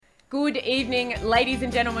Good evening, ladies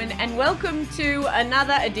and gentlemen, and welcome to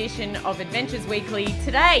another edition of Adventures Weekly.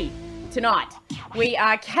 Tonight, we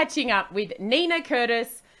are catching up with Nina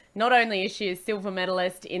Curtis. Not only is she a silver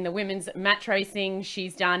medalist in the women's match racing,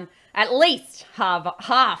 she's done at least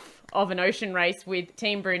half of an ocean race with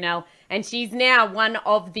Team Brunel, and she's now one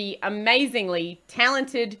of the amazingly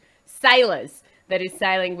talented sailors that is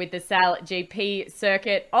sailing with the Sail GP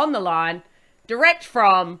circuit. On the line, direct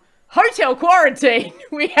from hotel quarantine,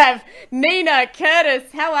 we have Nina Curtis.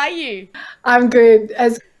 How are you? I'm good.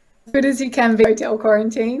 As good as you can be hotel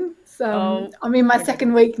quarantine. So I'm in my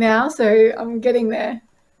second week now, so I'm getting there.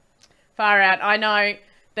 Far out. I know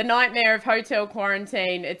the nightmare of hotel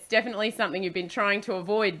quarantine. It's definitely something you've been trying to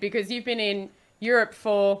avoid because you've been in Europe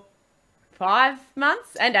for 5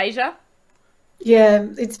 months and Asia. Yeah,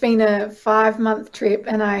 it's been a 5-month trip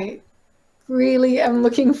and I really am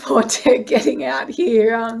looking forward to getting out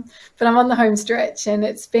here. But I'm on the home stretch and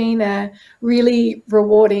it's been a really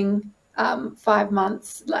rewarding 5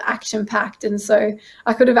 months, action-packed. And so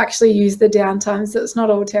I could have actually used the downtime, so it's not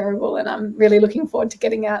all terrible. And I'm really looking forward to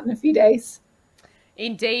getting out in a few days.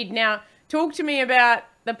 Indeed. Now, talk to me about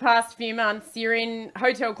the past few months. You're in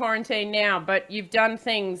hotel quarantine now, but you've done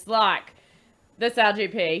things like the Sail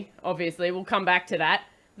GP, obviously. We'll come back to that.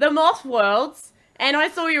 The Moth Worlds. And I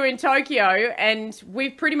saw you in Tokyo, and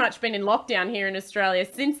we've pretty much been in lockdown here in Australia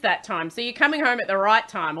since that time. So you're coming home at the right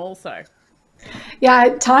time also. Yeah, I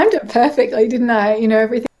timed it perfectly, didn't I? You know,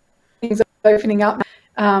 everything's opening up.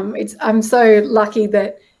 I'm so lucky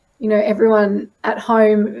that, you know, everyone at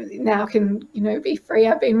home now can, you know, be free.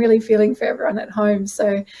 I've been really feeling for everyone at home.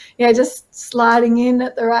 So, yeah, just sliding in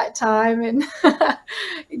at the right time and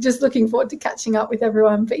just looking forward to catching up with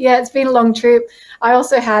everyone. But, yeah, it's been a long trip. I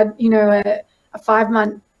also had, you know, a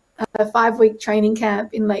 5-week training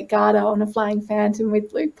camp in Lake Garda on a Flying Phantom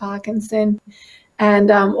with Luke Parkinson, and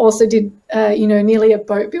also did nearly a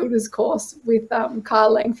boat builders course with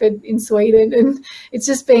Kyle Langford in Sweden. And it's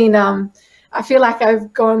just been I feel like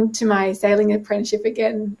I've gone to my sailing apprenticeship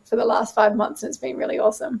again for the last 5 months, and it's been really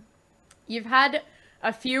awesome. You've had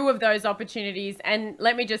a few of those opportunities, and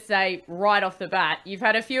let me just say right off the bat, you've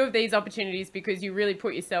had a few of these opportunities because you really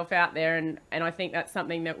put yourself out there, and I think that's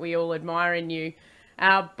something that we all admire in you.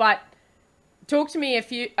 But talk to me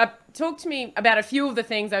about a few of the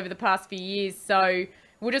things over the past few years. So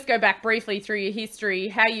we'll just go back briefly through your history,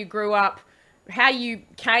 how you grew up, how you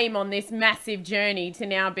came on this massive journey to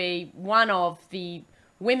now be one of the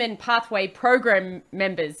Women Pathway Program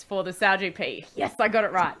members for the Sail GP. Yes, I got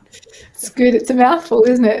it right. It's good. It's a mouthful,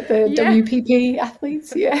 isn't it? The WPP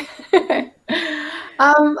athletes, yeah.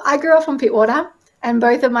 I grew up on Pittwater, and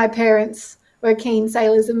both of my parents were keen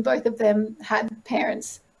sailors, and both of them had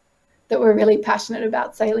parents that were really passionate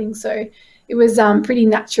about sailing. So it was pretty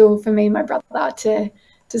natural for me and my brother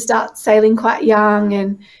to start sailing quite young.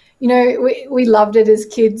 And, you know, we loved it as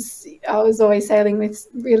kids. I was always sailing with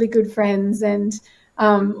really good friends and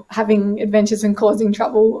having adventures and causing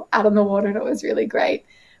trouble out on the water, and it was really great.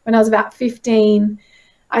 When I was about 15,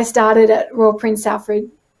 I started at Royal Prince Alfred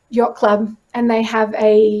Yacht Club, and they have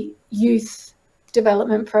a youth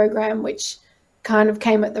development program, which kind of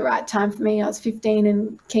came at the right time for me. I was 15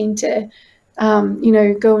 and keen to,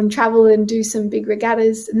 go and travel and do some big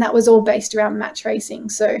regattas, and that was all based around match racing.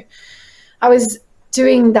 So I was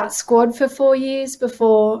doing that squad for 4 years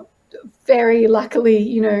before, very luckily,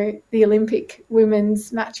 you know, the Olympic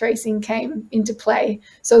women's match racing came into play.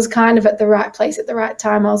 So I was kind of at the right place at the right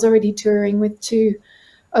time. I was already touring with two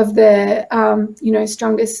of the,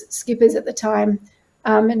 strongest skippers at the time,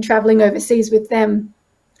 and traveling overseas with them.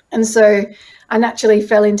 And so I naturally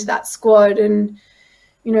fell into that squad. And,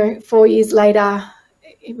 you know, 4 years later,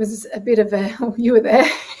 it was a bit of you were there,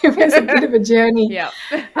 it was a bit of a journey. Yeah.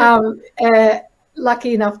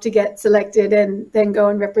 Lucky enough to get selected and then go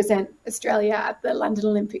and represent Australia at the London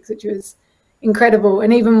Olympics, which was incredible,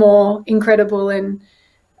 and even more incredible and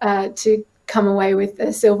to come away with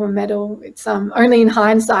a silver medal. It's only in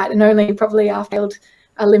hindsight and only probably after a failed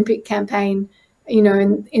Olympic campaign, you know,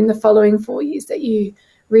 in the following 4 years that you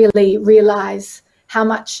really realise how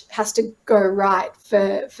much has to go right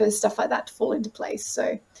for stuff like that to fall into place.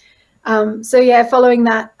 So following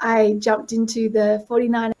that, I jumped into the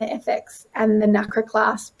 49er FX and the NACRA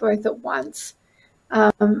class both at once.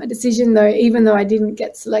 A decision, though, even though I didn't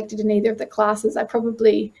get selected in either of the classes, I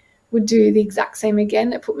probably would do the exact same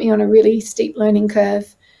again. It put me on a really steep learning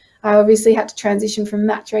curve. I obviously had to transition from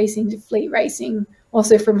match racing to fleet racing,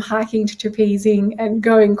 also from hiking to trapezing and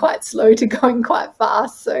going quite slow to going quite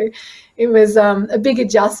fast. So it was a big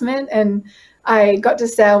adjustment, and I got to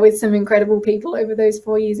sail with some incredible people over those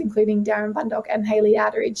 4 years, including Darren Bundock and Hayley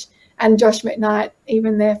Outteridge. and Josh McKnight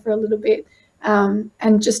even there for a little bit,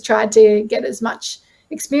 and just tried to get as much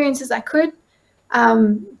experience as I could.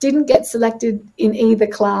 Didn't get selected in either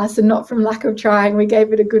class, and not from lack of trying. We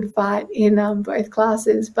gave it a good fight in both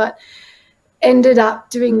classes, but ended up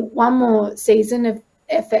doing one more season of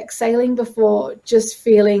FX sailing before just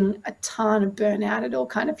feeling a ton of burnout. It all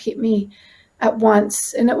kind of hit me at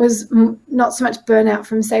once, and it was not so much burnout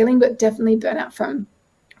from sailing, but definitely burnout from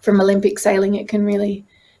Olympic sailing. It can really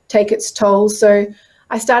take its toll. So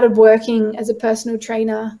I started working as a personal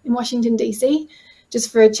trainer in Washington, DC,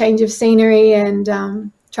 just for a change of scenery and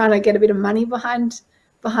trying to get a bit of money behind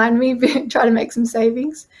me, try to make some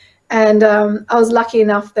savings. And I was lucky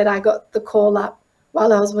enough that I got the call up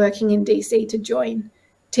while I was working in DC to join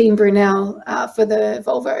Team Brunel for the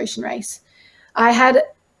Volvo Ocean Race. I had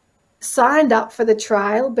signed up for the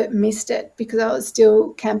trial but missed it because I was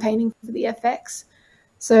still campaigning for the FX.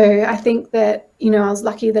 So I think that, I was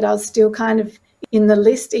lucky that I was still kind of in the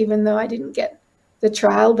list, even though I didn't get the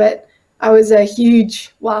trial. But I was a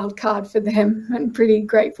huge wild card for them and pretty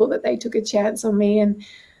grateful that they took a chance on me. And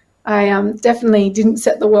I definitely didn't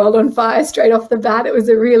set the world on fire straight off the bat. It was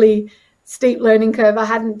a really steep learning curve. I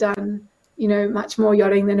hadn't done, much more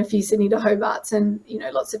yachting than a few Sydney to Hobarts and,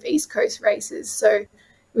 lots of East Coast races. So it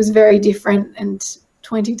was very different and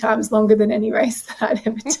 20 times longer than any race that I'd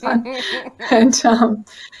ever done. And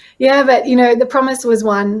but, the promise was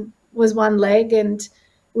one leg, and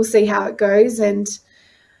we'll see how it goes. And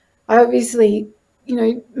I obviously,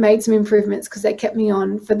 made some improvements because they kept me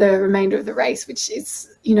on for the remainder of the race, which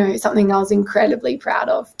is, something I was incredibly proud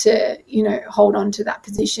of, to, hold on to that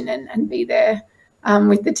position and be there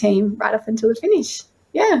with the team right up until the finish.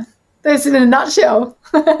 Yeah, that's in a nutshell.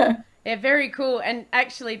 Yeah, very cool. And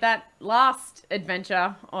actually that last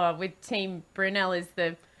adventure with Team Brunel is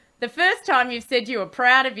the first time you've said you were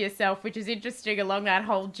proud of yourself, which is interesting along that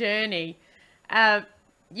whole journey.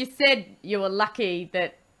 You said you were lucky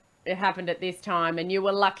that it happened at this time, and you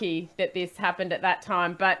were lucky that this happened at that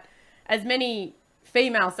time. But as many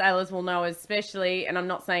female sailors will know, especially, and I'm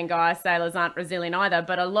not saying guy sailors aren't resilient either,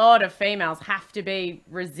 but a lot of females have to be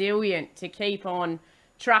resilient to keep on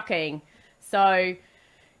trucking. So,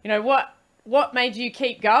 what made you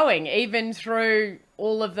keep going even through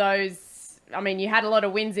all of those? I mean, you had a lot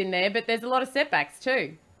of wins in there, but there's a lot of setbacks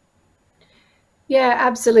too. Yeah,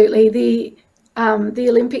 absolutely. The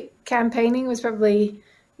Olympic campaigning was probably,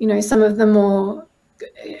 some of the more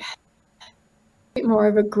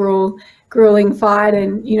of a grueling fight,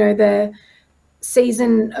 and the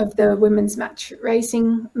season of the women's match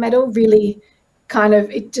racing medal really kind of,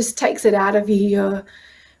 it just takes it out of you.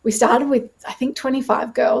 We started with, I think,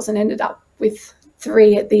 25 girls and ended up with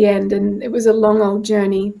 3 at the end, and it was a long old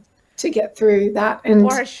journey to get through that. And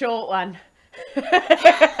or a short one.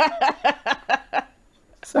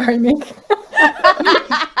 Sorry, Mick.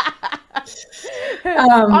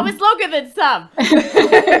 I was longer than some.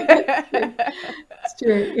 It's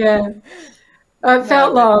true, yeah. It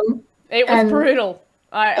felt long. It was brutal.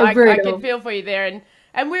 I brutal. can feel for you there.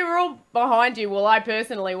 And we were all behind you. Well, I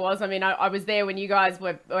personally was. I mean, I was there when you guys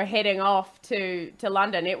were heading off to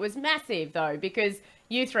London. It was massive, though, because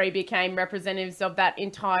you 3 became representatives of that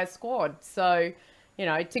entire squad. So,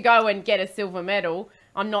 to go and get a silver medal,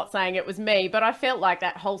 I'm not saying it was me, but I felt like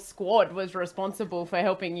that whole squad was responsible for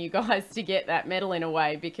helping you guys to get that medal in a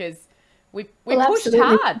way, because we pushed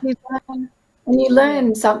absolutely hard. And you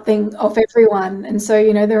learn something off everyone. And so,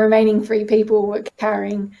 the remaining 3 people were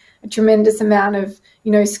carrying a tremendous amount of,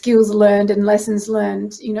 skills learned and lessons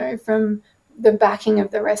learned, from the backing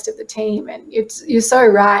of the rest of the team. And you're so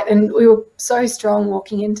right. And we were so strong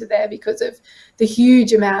walking into there because of the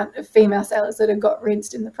huge amount of female sailors that had got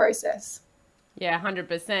rinsed in the process. Yeah,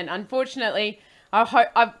 100%. Unfortunately, I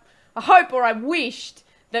hope or I wished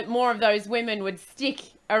that more of those women would stick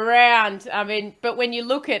around. I mean, but when you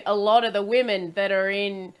look at a lot of the women that are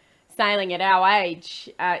in sailing at our age,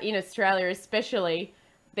 in Australia especially,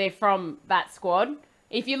 they're from that squad.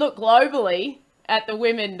 If you look globally at the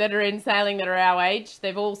women that are in sailing that are our age,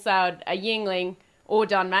 they've all sailed a Yingling or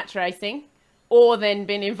done match racing, or then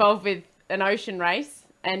been involved with an ocean race,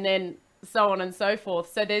 and then so on and so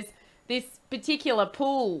forth. So there's this particular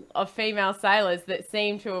pool of female sailors that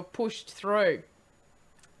seem to have pushed through.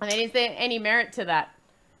 I mean, is there any merit to that?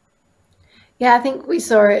 Yeah, I think we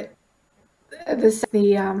saw it.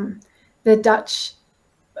 The Dutch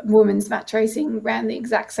women's match racing ran the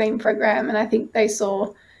exact same program, and I think they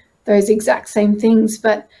saw those exact same things.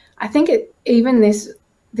 But I think even this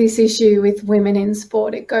issue with women in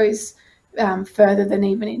sport, it goes further than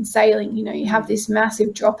even in sailing. You have this massive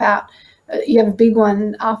dropout. You have a big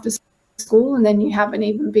one after school, and then you have an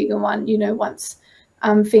even bigger one, once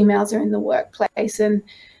females are in the workplace. And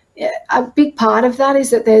a big part of that is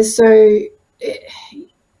that there's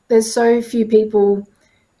so few people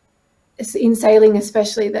in sailing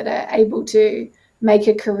especially that are able to make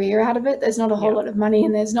a career out of it. There's not a whole lot of money,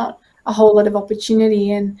 and there's not a whole lot of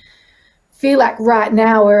opportunity. And feel like right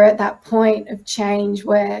now we're at that point of change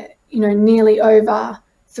where, nearly over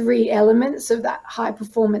 3 elements of that high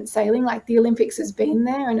performance sailing, like the Olympics has been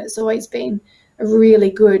there, and it's always been a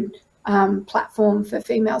really good platform for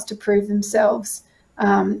females to prove themselves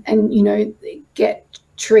and, get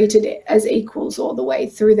treated as equals all the way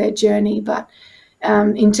through their journey. But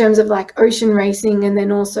in terms of like ocean racing, and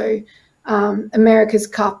then also America's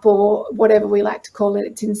Cup, or whatever we like to call it,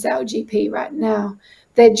 it's in SailGP right now.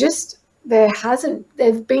 There've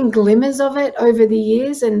been glimmers of it over the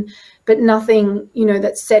years, but nothing,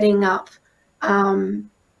 that's setting up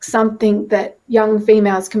something that young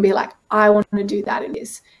females can be like, I want to do that in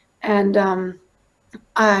this. And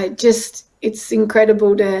it's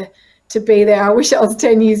incredible to be there. I wish I was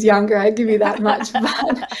 10 years younger. I'd give you that much.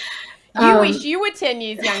 But you wish you were 10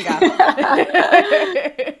 years younger.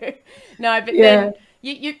 No, but then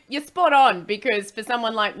you're spot on, because for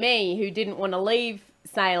someone like me who didn't want to leave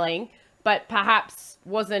sailing, but perhaps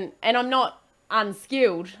wasn't, and I'm not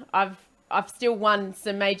unskilled, I've still won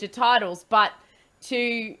some major titles, but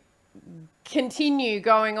to continue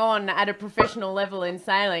going on at a professional level in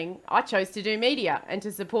sailing, I chose to do media and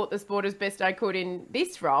to support the sport as best I could in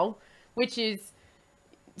this role, which is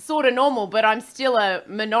sort of normal, but I'm still a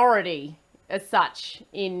minority as such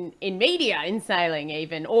in media, in sailing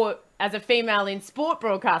even, or as a female in sport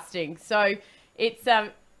broadcasting. So it's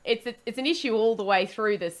an issue all the way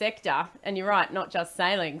through the sector, and you're right, not just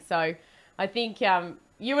sailing. So I think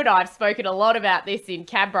you and I have spoken a lot about this in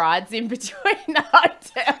cab rides in between the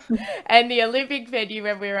hotel and the Olympic venue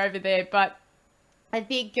when we were over there. But I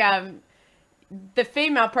think the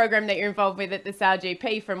female program that you're involved with at the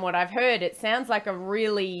SailGP, from what I've heard, it sounds like a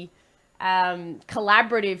really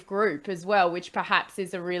collaborative group as well, which perhaps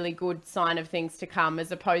is a really good sign of things to come,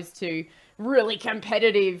 as opposed to really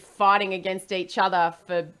competitive fighting against each other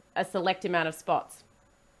for a select amount of spots.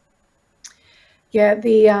 Yeah,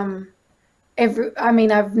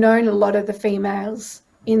 I've known a lot of the females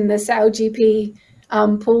in the SailGP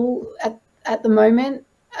pool at the moment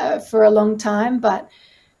for a long time, but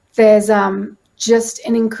there's just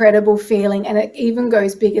an incredible feeling, and it even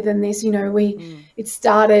goes bigger than this. It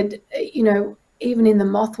started, even in the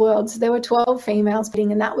Moth Worlds, there were 12 females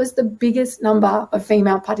competing, and that was the biggest number of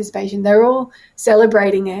female participation. They're all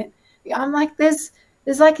celebrating it. I'm like, there's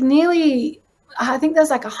like nearly, I think there's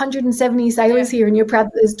like 170 sailors here, and you're proud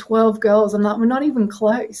that there's 12 girls. I'm like, we're not even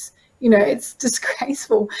close. It's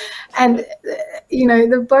disgraceful. And,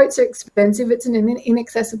 the boats are expensive. It's an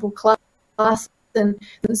inaccessible class, and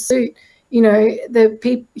the suit,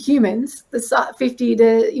 the humans, the 50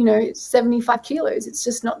 to, 75 kilos, it's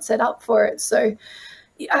just not set up for it. So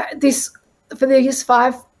for these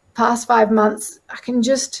past 5 months,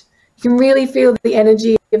 you can really feel the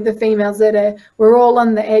energy of the females we're all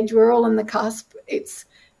on the edge, we're all on the cusp. It's,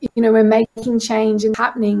 we're making change and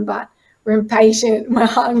happening, but we're impatient, we're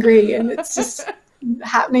hungry, and it's just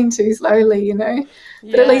happening too slowly,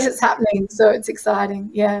 but at least it's happening, so it's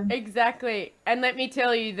exciting. Yeah, exactly. And let me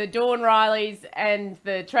tell you, the Dawn Rileys and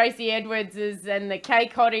the Tracy Edwardses and the Kay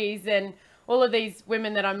Cotties and all of these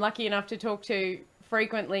women that I'm lucky enough to talk to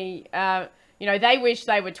frequently, they wish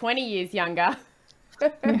they were 20 years younger.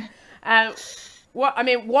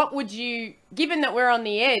 What would you, given that we're on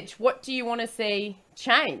the edge, what do you want to see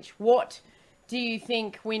change? What do you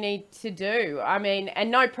think we need to do? And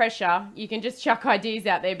no pressure, you can just chuck ideas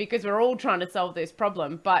out there, because we're all trying to solve this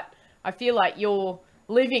problem, but I feel like you're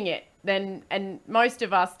living it then, and most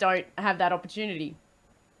of us don't have that opportunity.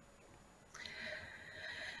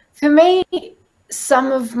 For me,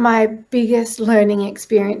 some of my biggest learning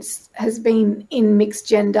experience has been in mixed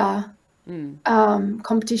gender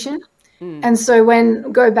competition. And so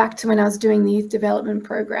go back to when I was doing the youth development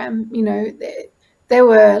program, there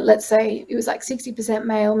were, let's say, it was like 60%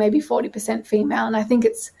 male, maybe 40% female. And I think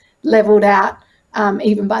it's leveled out.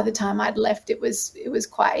 Even by the time I'd left, it was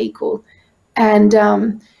quite equal. And,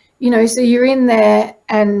 so you're in there,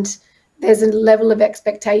 and there's a level of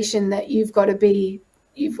expectation that you've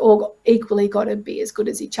all equally got to be as good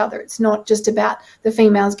as each other. It's not just about the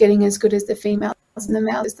females getting as good as the females and the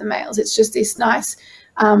males as the males. It's just this nice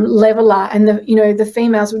leveler. And the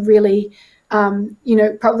females would really,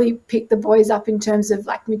 probably pick the boys up in terms of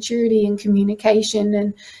like maturity and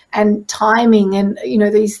communication and timing and,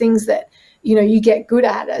 these things that, you get good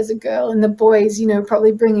at as a girl, and the boys,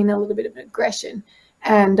 probably bring in a little bit of aggression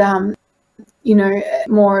and,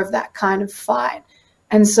 more of that kind of fight.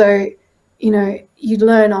 And so, you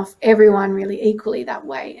learn off everyone really equally that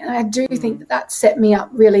way. And I do think that set me up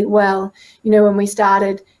really well, when we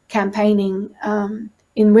started campaigning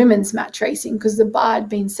in women's match racing, because the bar had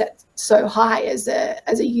been set so high as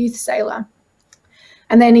a youth sailor.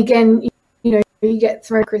 And then again, you get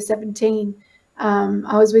thrown Chris 17.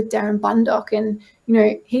 I was with Darren Bundock, and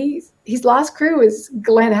his last crew was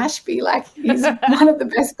Glenn Ashby. Like, he's one of the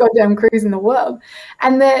best goddamn crews in the world,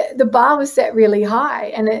 and the bar was set really high,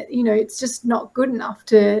 and it's just not good enough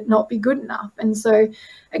to not be good enough. And so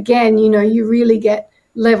again, you really get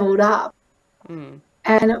leveled up.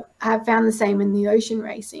 And I've found the same in the ocean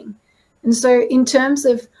racing. And so in terms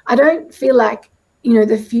of, I don't feel like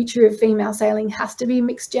the future of female sailing has to be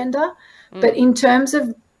mixed gender, but in terms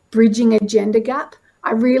of bridging a gender gap,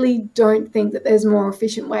 I really don't think that there's a more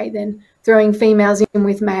efficient way than throwing females in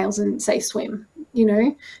with males and say swim,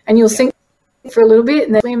 and you'll sink for a little bit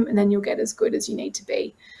and then swim, and then you'll get as good as you need to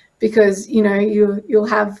be, because you'll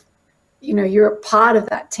have you're a part of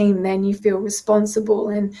that team. Then you feel responsible,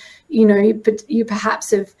 and you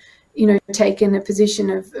perhaps have taken a position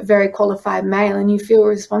of a very qualified male, and you feel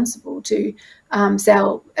responsible to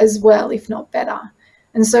sail as well, if not better.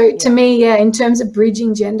 And so to me, in terms of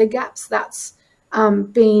bridging gender gaps, that's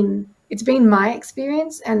it's been my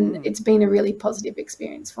experience, and it's been a really positive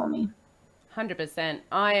experience for me. 100%.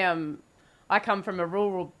 I come from a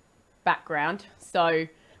rural background, so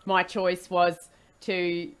my choice was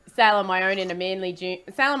to sail on my own in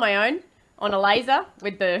a sail on my own on a laser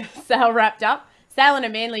with the sail wrapped up, sail in a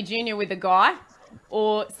Manly Junior with a guy,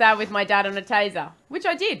 or sail with my dad on a taser, which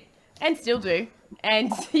I did and still do.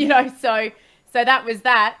 And so that was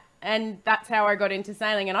that. And that's how I got into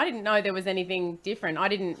sailing. And I didn't know there was anything different. I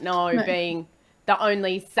didn't know being the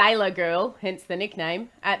only sailor girl, hence the nickname,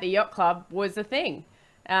 at the yacht club was a thing.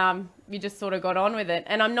 You just sort of got on with it.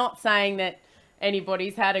 And I'm not saying that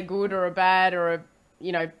anybody's had a good or a bad or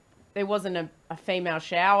there wasn't a female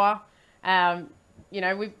shower.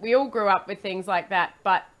 We all grew up with things like that,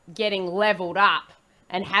 but getting leveled up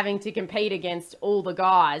and having to compete against all the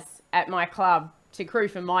guys at my club to crew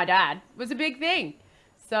for my dad was a big thing.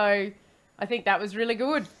 So I think that was really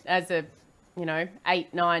good as a,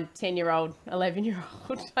 8, 9, 10-year-old,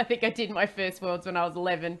 11-year-old. I think I did my first Worlds when I was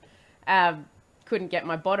 11. Couldn't get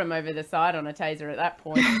my bottom over the side on a taser at that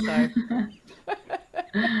point. So, but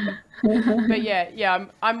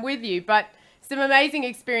I'm with you. But some amazing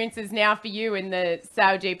experiences now for you in the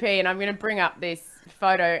SailGP, and I'm going to bring up this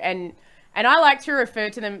photo and I like to refer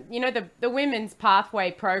to them, the Women's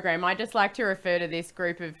Pathway program. I just like to refer to this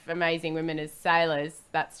group of amazing women as sailors.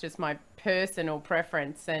 That's just my personal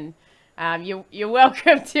preference, and you're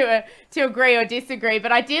welcome to agree or disagree.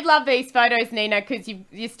 But I did love these photos, Nina, because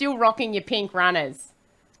you're still rocking your pink runners.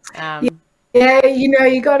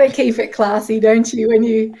 You got to keep it classy, don't you?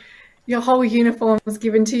 When your whole uniform was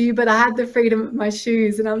given to you, but I had the freedom of my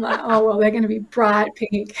shoes, and I'm like, oh well, they're going to be bright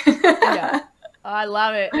pink. Yeah. I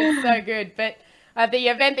love it. It's so good. But the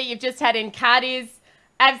event that you've just had in Cadiz,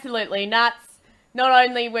 absolutely nuts. Not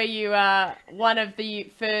only were you one of the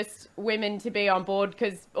first women to be on board,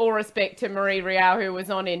 because all respect to Marie Rial, who was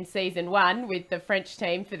on in season 1 with the French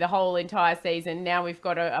team for the whole entire season. Now we've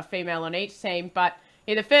got a female on each team. But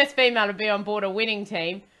you're the first female to be on board a winning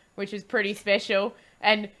team, which is pretty special.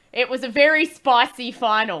 And it was a very spicy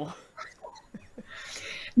final.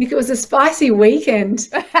 Nick, it was a spicy weekend,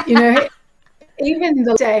 Even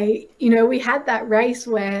the day, we had that race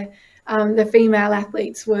where the female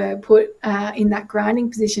athletes were put in that grinding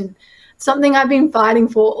position, something I've been fighting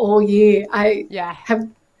for all year. I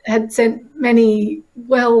had sent many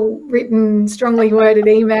well-written, strongly worded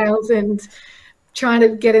emails and trying to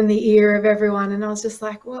get in the ear of everyone. And I was just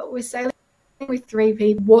like, well, we're sailing with 3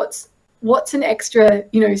 people. What's an extra,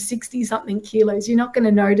 60-something kilos? You're not going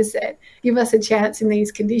to notice it. Give us a chance in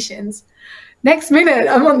these conditions. Next minute,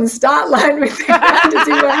 I'm on the start line with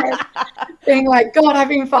the being like, God, I've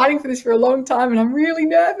been fighting for this for a long time and I'm really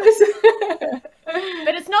nervous.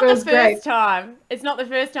 But it's not the first time. It's not the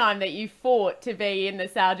first time that you fought to be in the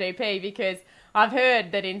SailGP, because I've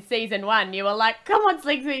heard that in season 1 you were like, come on,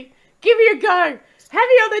 Slingsy, give me a go. Have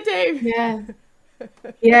you on the team? Yeah.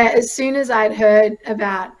 Yeah, as soon as I'd heard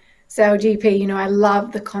about SailGP, I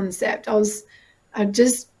loved the concept. I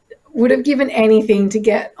just would have given anything to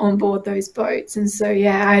get on board those boats. And so,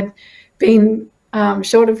 I'd been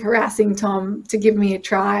short of harassing Tom to give me a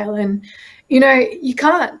trial. And, you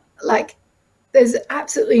can't, there's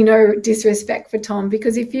absolutely no disrespect for Tom,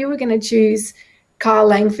 because if you were going to choose Carl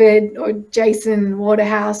Langford or Jason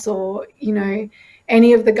Waterhouse or,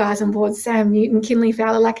 any of the guys on board, Sam Newton, Kinley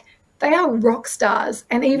Fowler, they are rock stars.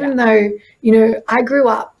 And even though, I grew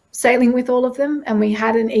up sailing with all of them and we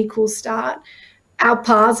had an equal start, our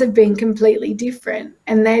paths have been completely different.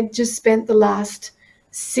 And they'd just spent the last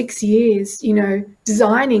 6 years, you know,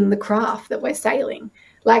 designing the craft that we're sailing.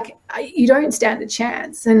 Like, you don't stand a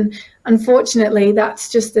chance. And unfortunately,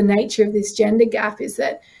 that's just the nature of this gender gap, is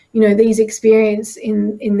that, you know, these experience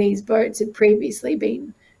in these boats had previously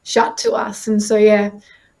been shut to us. And so, you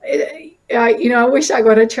know, I wish I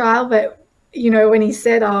got a trial, but, you know, when he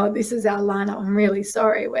said, oh, this is our lineup, I'm really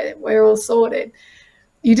sorry, we're all sorted.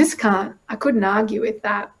 You just can't, I couldn't argue with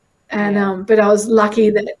that. And, but I was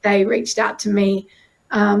lucky that they reached out to me,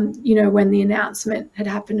 you know, when the announcement had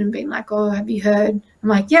happened and been like, oh, have you heard? I'm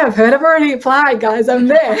like, yeah, I've heard. I've already applied, guys. I'm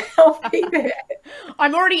there. I'll be there.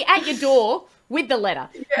 I'm already at your door with the letter.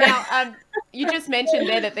 Yeah. Now, you just mentioned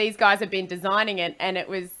there that these guys have been designing it, and it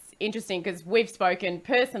was interesting because we've spoken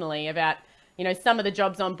personally about, you know, some of the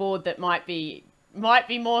jobs on board that might be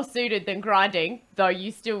more suited than grinding, though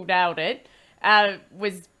you still nailed it,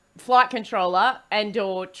 was flight controller and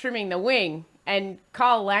or trimming the wing. And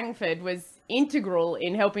Kyle Langford was integral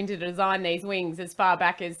in helping to design these wings as far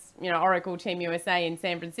back as, you know, Oracle Team USA in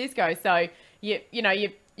San Francisco. So you're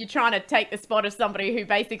trying to take the spot of somebody who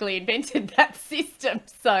basically invented that system.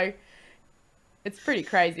 So it's pretty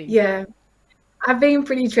crazy. Yeah, I've been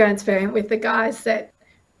pretty transparent with the guys that,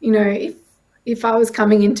 you know, if I was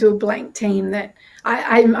coming into a blank team, that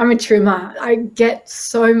I'm a trimmer. I get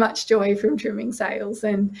so much joy from trimming sails,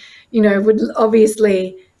 and, you know, would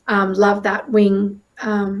obviously love that wing.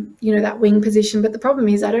 You know, that wing position. But the problem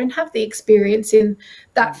is I don't have the experience in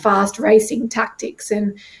that fast racing tactics.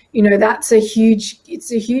 And, you know, it's a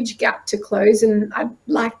huge gap to close. And I'd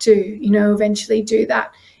like to, you know, eventually do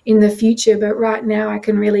that in the future. But right now I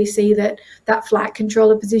can really see that flight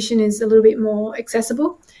controller position is a little bit more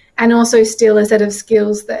accessible, and also still a set of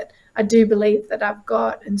skills that I do believe that I've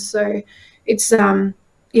got. And so it's,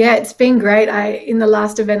 it's been great. In the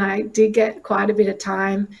last event, I did get quite a bit of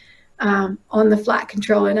time on the flight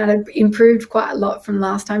control, and it had improved quite a lot from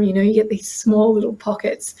last time. You know, you get these small little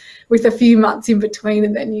pockets with a few months in between,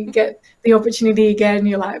 and then you get the opportunity again, and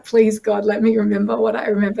you're like, please God, let me remember what I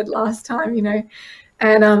remembered last time, you know.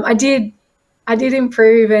 And I did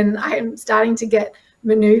improve, and I'm starting to get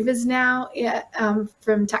maneuvers now,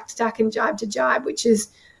 from tack to tack and jibe to jibe, which is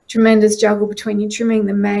tremendous juggle between you trimming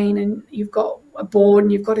the main and you've got a board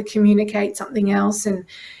and you've got to communicate something else, and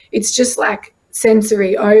it's just like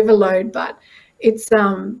sensory overload. But it's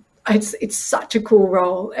such a cool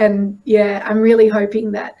role. And yeah, I'm really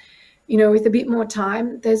hoping that, you know, with a bit more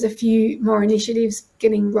time, there's a few more initiatives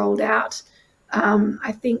getting rolled out,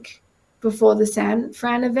 I think before the San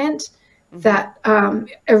Fran event, that are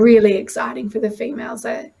really exciting for the females.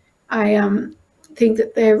 I think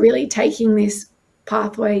that they're really taking this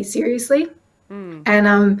pathway seriously.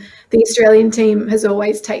 And the Australian team has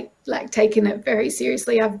always taken it very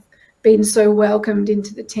seriously. I've been so welcomed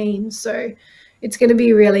into the team. So it's going to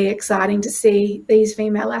be really exciting to see these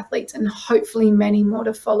female athletes, and hopefully many more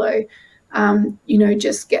to follow, you know,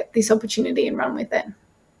 just get this opportunity and run with it.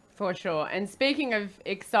 For sure. And speaking of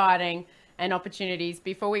exciting and opportunities,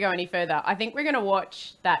 before we go any further, I think we're going to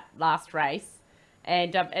watch that last race,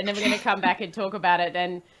 and then we're going to come back and talk about it.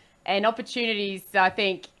 And opportunities, I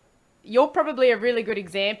think you're probably a really good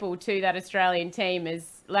example to that Australian team.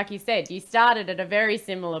 Is, like you said, you started at a very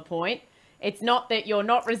similar point. It's not that you're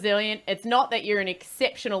not resilient. It's not that you're an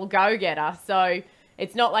exceptional go-getter. So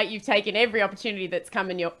it's not like you've taken every opportunity that's come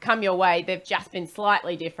your way. They've just been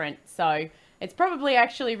slightly different. So it's probably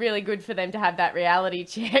actually really good for them to have that reality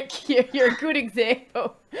check. You're a good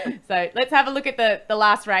example. So let's have a look at the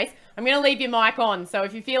last race. I'm going to leave your mic on. So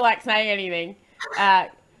if you feel like saying anything,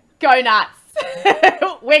 go nuts.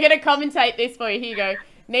 We're going to commentate this for you. Here you go.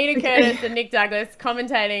 Nina Curtis and Nick Douglas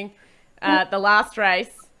commentating the last race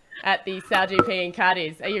at the SailGP in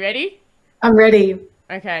Cadiz. Are you ready? I'm ready.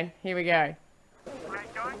 Okay, here we go.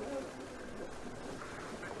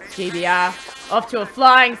 GBR off to a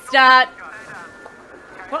flying start.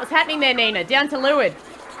 What was happening there, Nina? Down to leeward.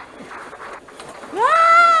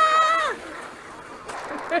 Ah!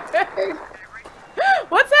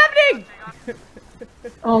 What's happening?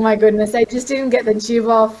 Oh my goodness, they just didn't get the jib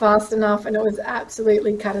off fast enough, and it was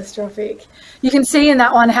absolutely catastrophic. You can see in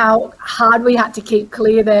that one how hard we had to keep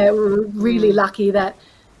clear there. We were really lucky that,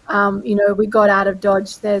 you know, we got out of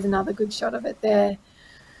dodge. There's another good shot of it there.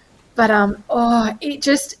 But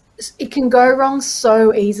it can go wrong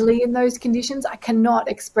so easily in those conditions. I cannot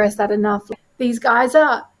express that enough. These guys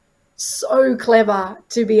are so clever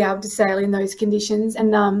to be able to sail in those conditions,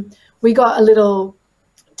 and we got a little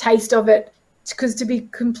taste of it. Because to be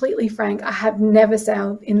completely frank, I have never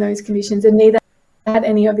sailed in those conditions, and neither had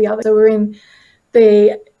any of the others. So we're in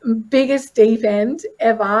the biggest deep end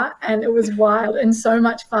ever, and it was wild and so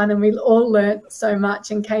much fun, and we all learnt so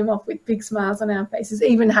much and came off with big smiles on our faces.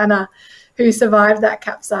 Even Hannah, who survived that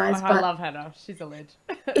capsize. I love Hannah. She's a legend.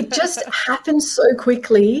 It just happened so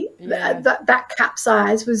quickly. Yeah. That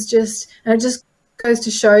capsize was just, and it just goes to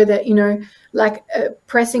show that, you know, like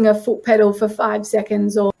pressing a foot pedal for 5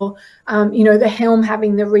 seconds, or you know, the helm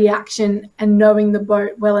having the reaction and knowing the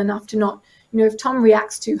boat well enough to not, you know, if Tom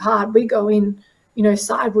reacts too hard, we go in, you know,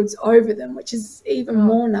 sidewards over them, which is even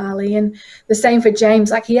more gnarly. And the same for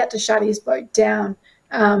James. Like, he had to shut his boat down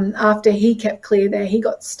after he kept clear there. He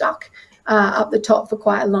got stuck up the top for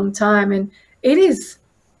quite a long time, and it is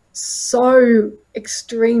so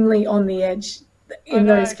extremely on the edge in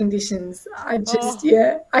those conditions. I just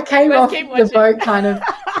I came off the boat kind of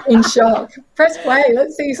in shock. Press play,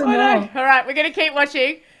 let's see some more. All right, we're gonna keep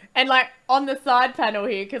watching. And like on the side panel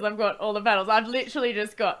here, because I've got all the panels, I've literally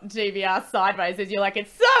just got GBR sideways as you're like,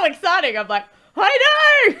 it's so exciting. I'm like,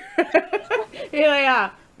 I know. Here they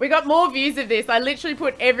are. We got more views of this. I literally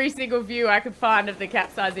put every single view I could find of the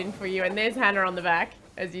capsize in for you. And there's Hannah on the back,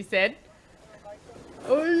 as you said.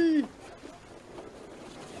 Oy.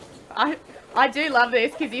 I do love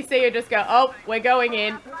this, because you see her just go, oh, we're going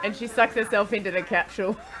in. And she sucks herself into the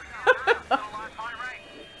capsule.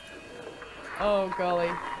 Oh, golly.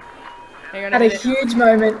 Hang on a minute. Huge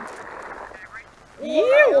moment.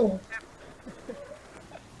 Yeah.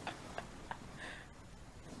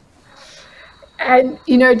 And,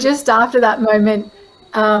 you know, just after that moment,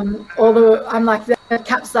 I'm like, the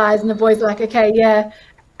capsize, and the boys are like, okay, yeah.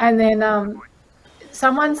 And then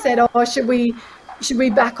someone said, oh, should we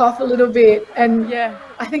back off a little bit? And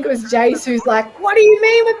I think it was Jace who's like, what do you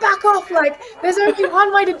mean we back off? Like, there's only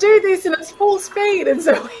one way to do this, and it's full speed. And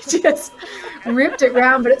so we just ripped it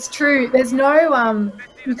round. But it's true, there's no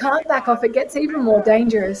you can't back off. It gets even more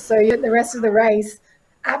dangerous. So you get the rest of the race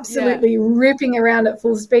absolutely ripping around at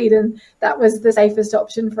full speed, and that was the safest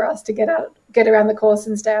option for us to get around the course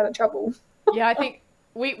and stay out of trouble. Yeah, I think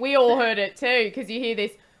we all heard it too, because you hear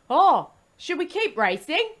this, oh, should we keep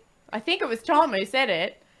racing? I think it was Tom who said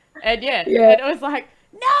it. And and it was like,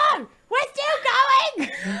 no, we're still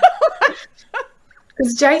going.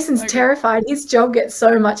 Because Jason's terrified. His job gets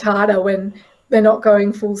so much harder when they're not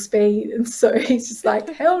going full speed. And so he's just like,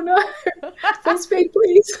 hell no, full speed,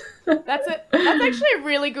 please. That's actually a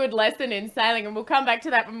really good lesson in sailing. And we'll come back to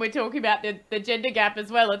that when we're talking about the gender gap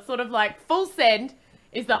as well. It's sort of like full send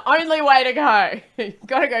is the only way to go. You've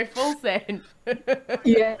got to go full send.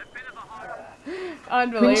 Yeah.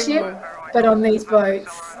 Unbelievable. Windship, but on these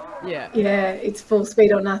boats, it's full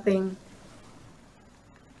speed or nothing.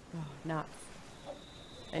 Oh, nuts.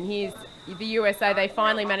 And here's the USA. They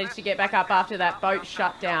finally managed to get back up after that boat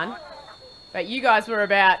shut down. But you guys were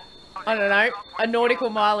about, I don't know, a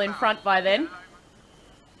nautical mile in front by then.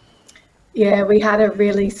 Yeah, we had a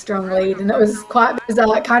really strong lead, and it was quite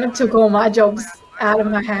bizarre. It kind of took all my jobs out of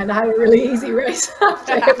my hand. I had a really easy race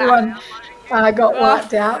after everyone got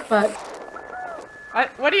wiped out, but...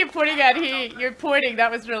 What are you pointing at here? You're pointing. That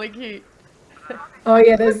was really cute. Oh,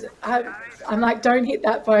 yeah. I'm like, don't hit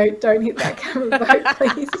that boat. Don't hit that camera boat,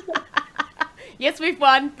 please. Yes, we've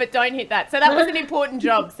won, but don't hit that. So that was an important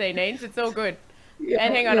job, Neens. It's all good. Yeah,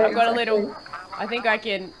 and hang on, I've got a little... I think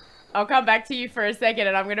I'll come back to you for a second,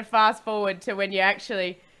 and I'm going to fast forward to when you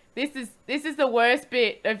actually... This is the worst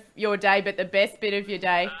bit of your day, but the best bit of your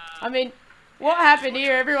day. I mean... What happened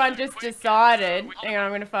here? Everyone just decided, hang on,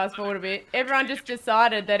 I'm going to fast forward a bit. Everyone just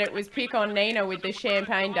decided that it was pick on Nina with the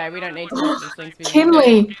champagne day. We don't need to watch this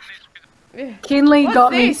thing. Kinley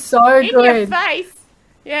got me so in good. In your face.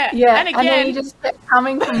 Yeah. And then he just kept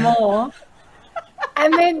coming for more.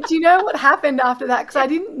 And then, do you know what happened after that? Because I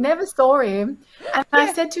never saw him. And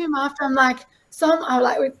I said to him after, I'm like,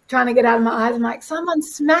 we're trying to get out of my eyes. I'm like, someone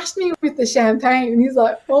smashed me with the champagne. And he's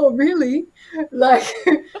like, oh, really? Like,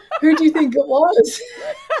 who do you think it was?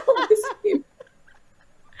 It was him.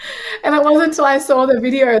 And it wasn't until I saw the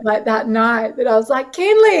video like that night that I was like,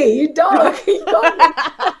 Kinley, you dog, you got me.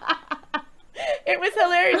 It was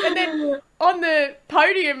hilarious. And then on the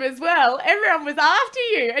podium as well, everyone was after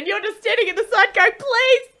you. And you're just standing at the side going,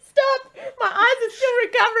 please stop. My eyes are still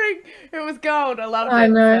recovering. It was gold. I loved it. I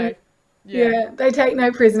know. So, yeah, they take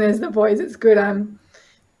no prisoners, the boys. It's good. I'm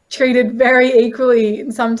treated very equally,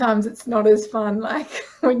 and sometimes it's not as fun, like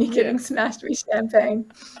when you're getting smashed with champagne.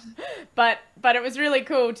 But it was really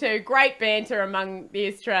cool too. Great banter among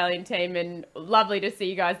the Australian team, and lovely to see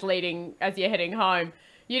you guys leading as you're heading home.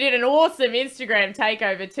 You did an awesome Instagram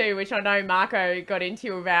takeover too, which I know Marco got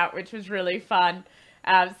into about, which was really fun.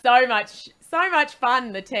 So much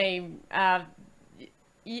fun, the team.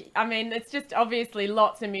 I mean, it's just obviously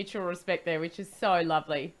lots of mutual respect there, which is so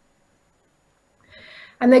lovely.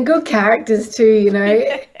 And they're good characters too, you know.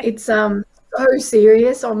 It's so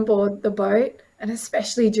serious on board the boat, and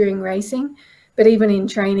especially during racing. But even in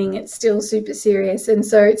training, it's still super serious. And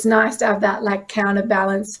so it's nice to have that like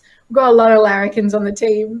counterbalance. We've got a lot of larrikins on the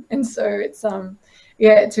team, and so it's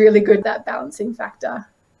it's really good, that balancing factor.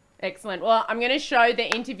 Excellent. Well, I'm going to show the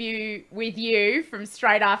interview with you from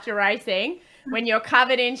straight after racing when you're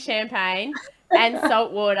covered in champagne and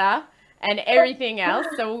salt water and everything else.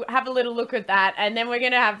 So we'll have a little look at that. And then we're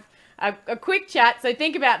going to have a quick chat. So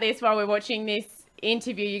think about this while we're watching this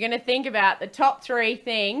interview. You're going to think about the top 3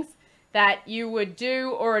 things that you would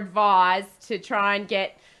do or advise to try and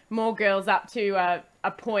get more girls up to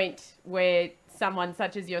a point where someone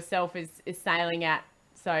such as yourself is sailing at.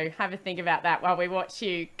 So have a think about that while we watch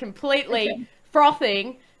you completely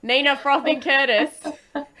frothing, Nina Frothing Curtis,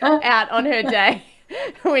 out on her day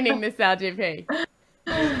winning the SailGP.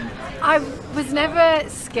 I was never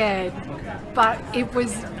scared, but it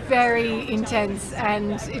was very intense,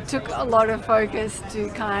 and it took a lot of focus to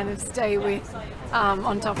kind of stay with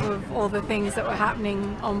on top of all the things that were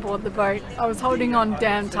happening on board the boat. I was holding on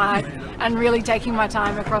damn tight and really taking my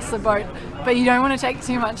time across the boat, but you don't want to take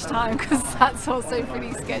too much time because that's also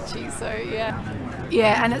pretty sketchy. So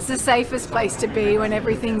yeah, and it's the safest place to be when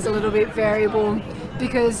everything's a little bit variable,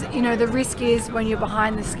 because you know the risk is when you're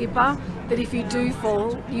behind the skipper that if you do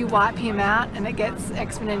fall, you wipe him out and it gets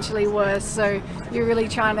exponentially worse. So you're really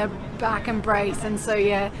trying to back and brace, and so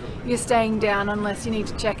you're staying down unless you need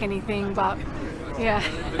to check anything. But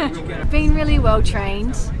being really well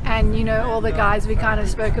trained, and you know all the guys, we kind of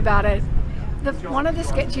spoke about it. One of the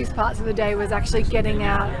sketchiest parts of the day was actually getting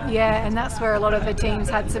out, and that's where a lot of the teams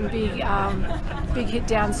had some big hit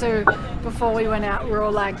downs. So before we went out, we're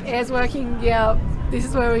all like, air's working, this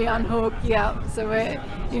is where we unhook, so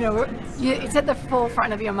it's at the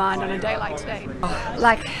forefront of your mind on a day like today.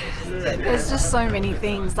 Like, there's just so many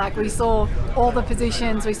things. Like, we saw all the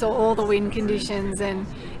positions, we saw all the wind conditions, and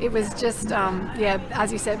it was just,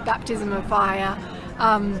 as you said, baptism of fire.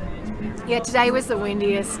 Today was the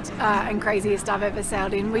windiest and craziest I've ever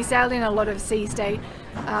sailed in. We sailed in a lot of sea state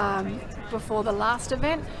before the last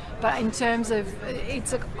event, but in terms of,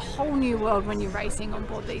 it's a whole new world when you're racing on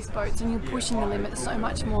board these boats and you're pushing the limits so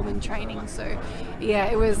much more than training. So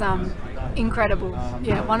it was incredible.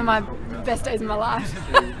 One of my best days of my life.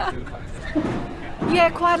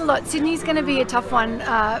 Quite a lot. Sydney's going to be a tough one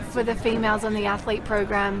for the females on the athlete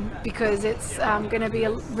program, because it's going to be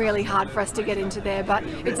really hard for us to get into there, but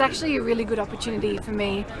it's actually a really good opportunity for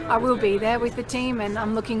me. I will be there with the team, and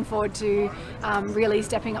I'm looking forward to really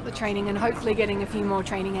stepping up the training and hopefully getting a few more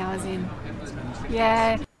training hours in.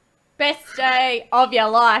 Best day of your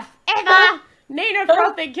life ever, Nina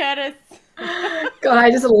Frothing Curtis. God, I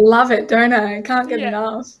just love it, don't I? I can't get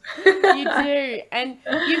enough. You do. And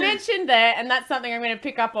you mentioned there, and that's something I'm going to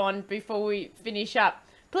pick up on before we finish up.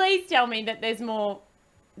 Please tell me that there's more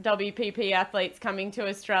WPP athletes coming to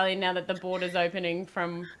Australia now that the border's opening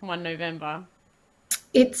from 1 November.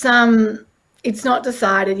 It's not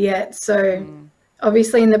decided yet. So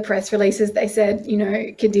obviously in the press releases they said,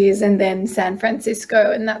 Cadiz and then San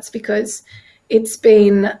Francisco, and that's because it's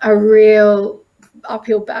been a real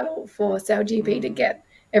uphill battle for SailGP to get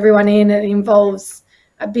everyone in. It involves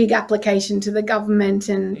a big application to the government,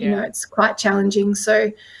 and it's quite challenging.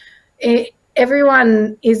 So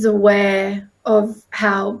everyone is aware of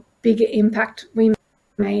how big an impact we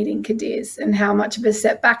made in Cadiz and how much of a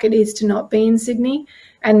setback it is to not be in Sydney.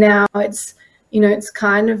 And now it's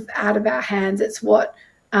kind of out of our hands. It's what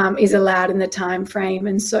is allowed in the time frame.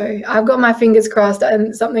 And so I've got my fingers crossed,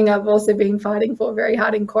 and something I've also been fighting for very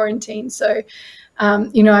hard in quarantine. So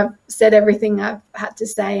I've said everything I've had to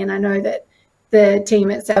say, and I know that the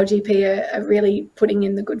team at SailGP are really putting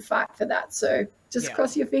in the good fight for that. So just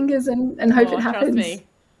cross your fingers and hope it happens. Trust me.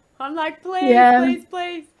 I'm like,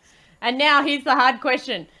 please. And now here's the hard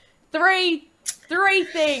question. Three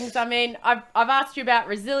things. I mean, I've asked you about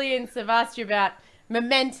resilience. I've asked you about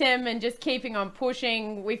momentum and just keeping on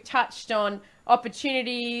pushing. We've touched on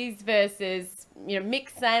opportunities versus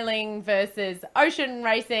mixed sailing versus ocean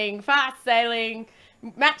racing, fast sailing,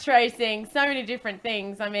 match racing, so many different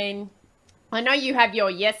things. I mean, I know you have your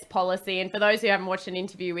yes policy, and for those who haven't watched an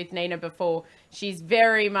interview with Nina before, she's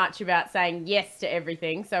very much about saying yes to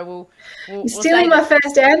everything. So we'll stealing my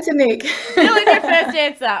first answer, Nick. Stealing your first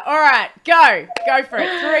answer. All right, go for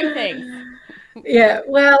it. 3 things.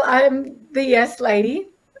 Well, I'm the yes lady,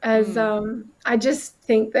 as I just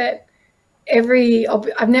think that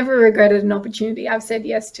I've never regretted an opportunity I've said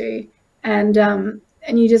yes to, and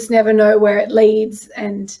you just never know where it leads.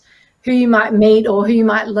 And who you might meet or who you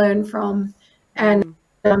might learn from. And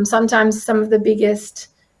sometimes some of the biggest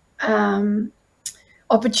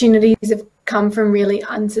opportunities have come from really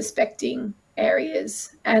unsuspecting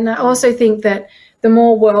areas. And I also think that the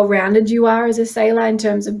more well-rounded you are as a sailor in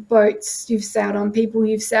terms of boats you've sailed on, people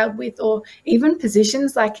you've sailed with, or even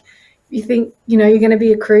positions, like you think, you're going to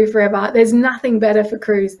be a crew forever, there's nothing better for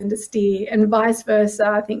crews than to steer, and vice versa,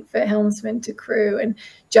 I think, for helmsmen to crew and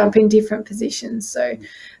jump in different positions. So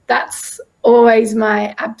that's always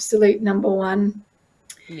my absolute number one.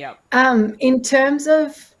 Yep. In terms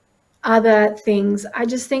of other things, I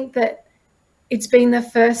just think that it's been the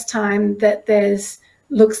first time that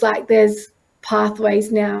looks like there's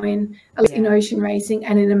pathways now in ocean racing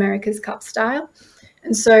and in America's Cup style.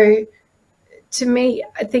 And so to me,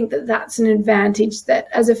 I think that that's an advantage, that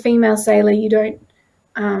as a female sailor, you don't,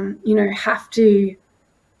 have to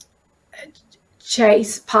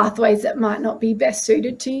chase pathways that might not be best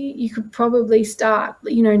suited to you. You could probably start,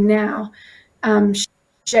 now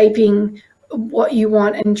shaping what you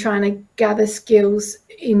want and trying to gather skills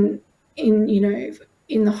in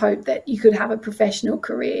the hope that you could have a professional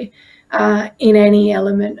career in any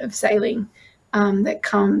element of sailing that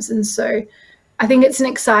comes. And so I think it's an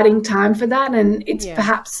exciting time for that, and it's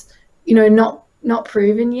perhaps, not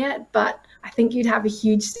proven yet, but I think you'd have a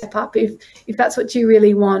huge step up if that's what you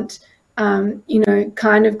really want,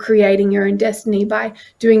 kind of creating your own destiny by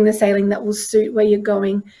doing the sailing that will suit where you're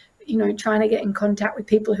going, trying to get in contact with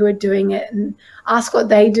people who are doing it and ask what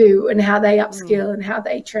they do and how they upskill and how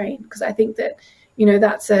they train. Because I think that,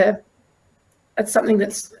 that's something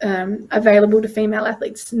that's available to female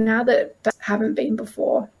athletes now that haven't been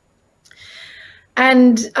before.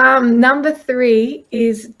 And number 3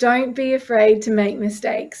 is don't be afraid to make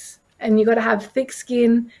mistakes. And you've got to have thick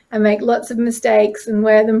skin and make lots of mistakes and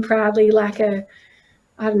wear them proudly like a,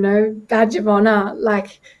 badge of honor.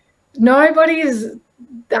 Like, nobody is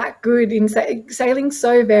that good in sailing.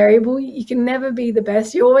 So variable. You can never be the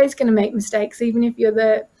best. You're always going to make mistakes, even if you're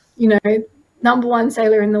the, number one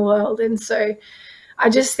sailor in the world. And so I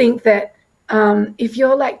just think that if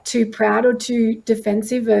you're like too proud or too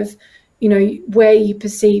defensive of, where you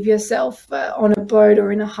perceive yourself on a boat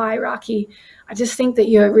or in a hierarchy, I just think that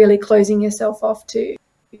you're really closing yourself off to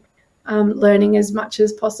learning as much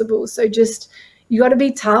as possible. So just, you got to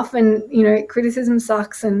be tough, and, criticism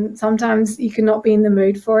sucks, and sometimes you cannot be in the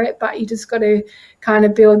mood for it, but you just got to kind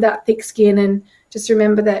of build that thick skin and just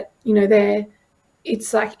remember that,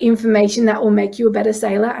 it's like information that will make you a better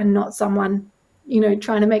sailor and not someone,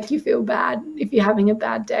 trying to make you feel bad if you're having a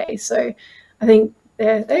bad day. So I think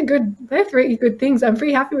they're good. They're 3 good things. I'm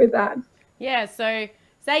pretty happy with that. Yeah. So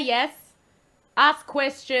say yes, ask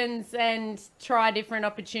questions, and try different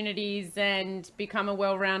opportunities and become a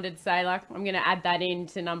well-rounded sailor. I'm going to add that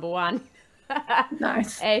into number 1.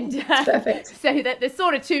 Nice. And perfect. So that there's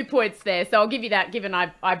sort of 2 points there. So I'll give you that, given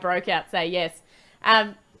I broke out say yes.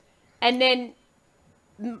 And then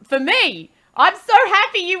for me, I'm so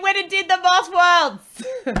happy you went and did the Moth Worlds.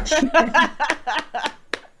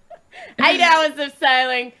 8 hours of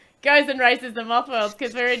sailing, goes and races the Moth Worlds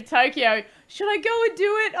because we're in Tokyo. Should I go and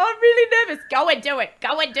do it? I'm really nervous. Go and do it.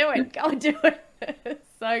 Go and do it. Go and do it.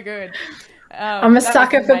 So good. I'm a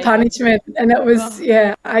sucker for punishment. And it was,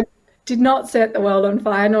 I did not set the world on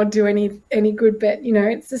fire nor do any good, but,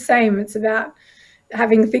 it's the same. It's about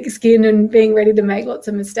having thick skin and being ready to make lots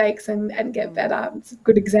of mistakes and get better. It's a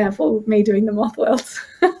good example of me doing the Moth Worlds.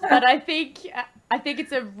 But I think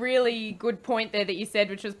it's a really good point there that you said,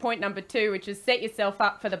 which was point number 2, which is set yourself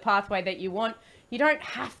up for the pathway that you want. You don't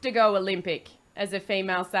have to go Olympic as a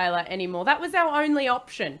female sailor anymore. That was our only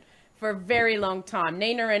option for a very long time.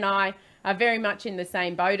 Nina and I are very much in the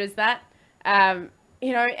same boat as that. And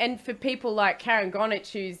for people like Karen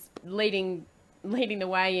Gonich, who's leading the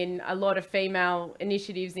way in a lot of female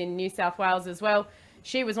initiatives in New South Wales as well.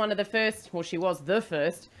 She was one of the first, she was the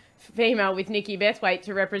first female with Nikki Bethwaite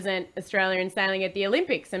to represent Australia in sailing at the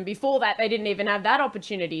Olympics. And before that, they didn't even have that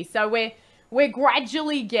opportunity. So we're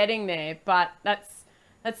gradually getting there, but that's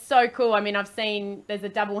so cool. I mean, I've seen there's a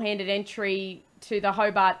double-handed entry to the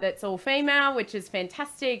Hobart that's all female, which is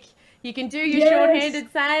fantastic. You can do your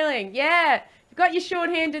short-handed sailing. Yeah, you've got your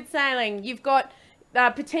short-handed sailing. You've got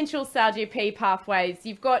potential SailGP pathways.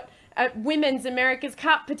 You've got Women's America's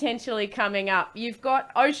Cup potentially coming up. You've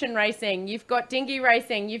got ocean racing. You've got dinghy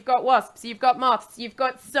racing. You've got wasps. You've got moths. You've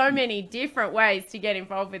got so many different ways to get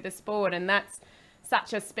involved with the sport, and that's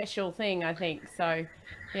such a special thing, I think. So,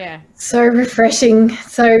 yeah. So refreshing,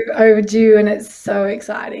 so overdue, and it's so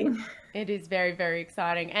exciting. It is very, very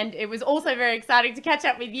exciting. And it was also very exciting to catch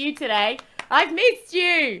up with you today I've missed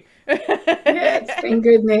you. Yeah, it's been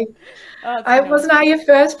good, Nick. Oh, wasn't I your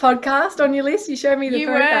first podcast on your list? You showed me the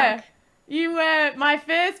throwback. You were my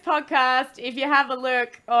first podcast. If you have a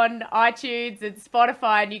look on iTunes and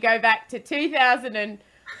Spotify and you go back to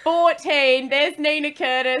 2014, there's Nina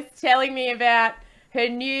Curtis telling me about her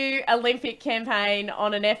new Olympic campaign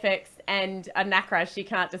on an FX and a NACRA she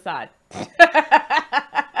can't decide.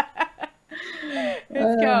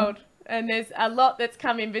 It's cold. And there's a lot that's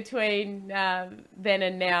come in between then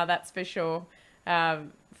and now, that's for sure. I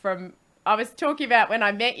was talking about when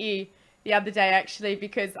I met you the other day, actually,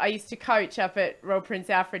 because I used to coach up at Royal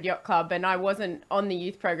Prince Alfred Yacht Club, and I wasn't on the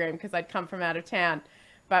youth program because I'd come from out of town.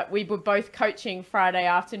 But we were both coaching Friday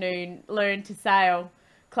afternoon, learn to sail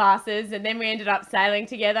classes, and then we ended up sailing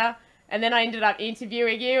together. And then I ended up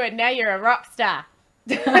interviewing you, and now you're a rock star.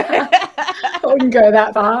 I wouldn't go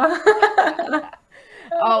that far.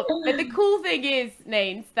 Oh, but the cool thing is,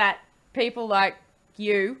 Neens, that people like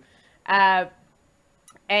you and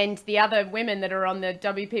the other women that are on the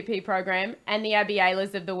WPP program and the Abby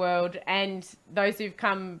Aylers of the world and those who've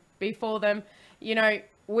come before them, you know,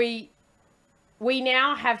 we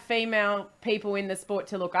now have female people in the sport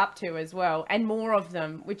to look up to as well, and more of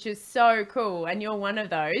them, which is so cool. And you're one of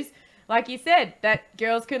those, like you said, that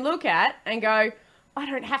girls can look at and go, I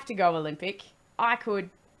don't have to go Olympic. I could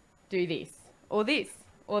do this or this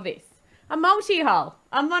or this. A multi-hull,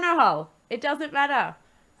 a monohull. It doesn't matter.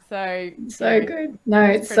 So good. No,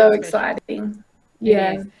 it's so exciting.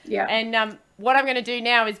 Yeah. Yeah. And what I'm going to do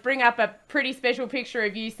now is bring up a pretty special picture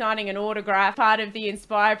of you signing an autograph, part of the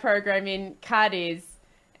Inspire program in Cadiz.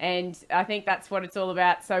 And I think that's what it's all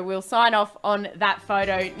about. So we'll sign off on that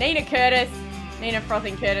photo. Nina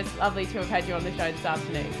Frothing Curtis, lovely to have had you on the show this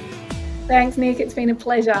afternoon. Thanks, Nick. It's been a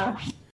pleasure.